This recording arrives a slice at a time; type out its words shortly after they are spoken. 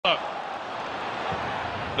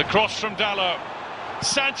The cross from Dalot.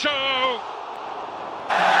 Sancho! Dalot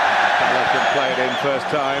can play it in first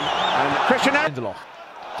time, and Christian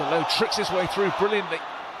Dalot tricks his way through brilliantly.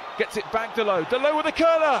 Gets it back, Dalot. Dalot with a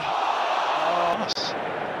curler! Oh.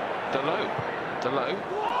 Dalot.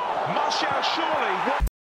 Martial, surely!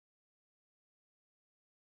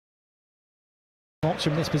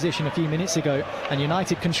 From this position a few minutes ago, and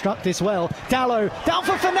United construct this well. Dalot down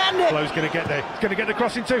for Fernandes. Dalot's going to get there. He's going to get the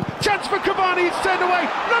crossing too. Chance for Cavani. It's turned away.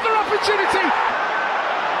 Another opportunity.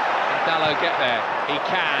 Can Dalot get there? He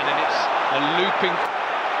can, and it's a looping.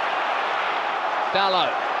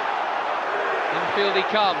 Dalot. Infield he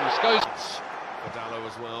comes. Goes for Dalot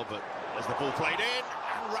as well, but as the ball played in,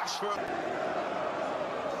 and Rashford.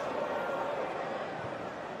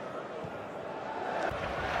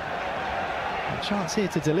 Chance here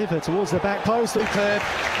to deliver towards the back post. Superb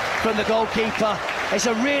from the goalkeeper. It's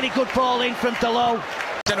a really good ball in from Dalot.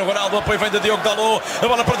 Cristiano Ronaldo, apoio vem de Diogo Dalot. A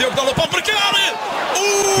bola para Diogo Dalot, pode marcar!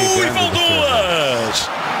 E vão duas!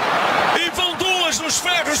 E vão duas nos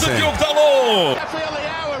ferros de Diogo Dalot!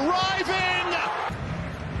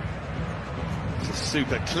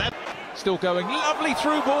 Super clever. Still going, lovely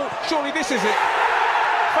through ball. Surely this is it.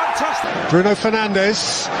 Fantastic. Bruno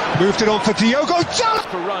Fernandes moved it on for Diogo Dalot.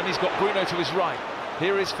 For run, he's got Bruno to his right.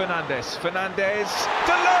 Here is Fernandes. Dalot!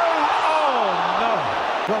 Oh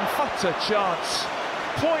no! One utter chance.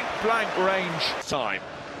 Point blank range. Time.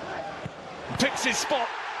 Picks his spot.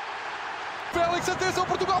 Félix, atenção,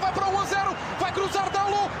 Portugal vai para 1-0. Vai cruzar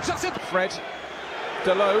Dalot. Já sente. Fred.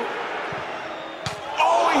 Dalot.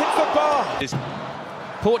 Oh, he hits the bar.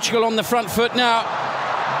 Portugal on the front foot now.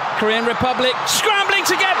 Korean Republic scrambling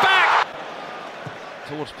to get back.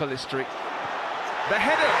 Towards Pellistri. The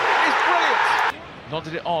header is brilliant.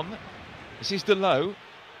 Nodded it on. This is Dalot.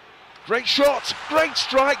 Great shot, great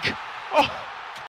strike. Oh.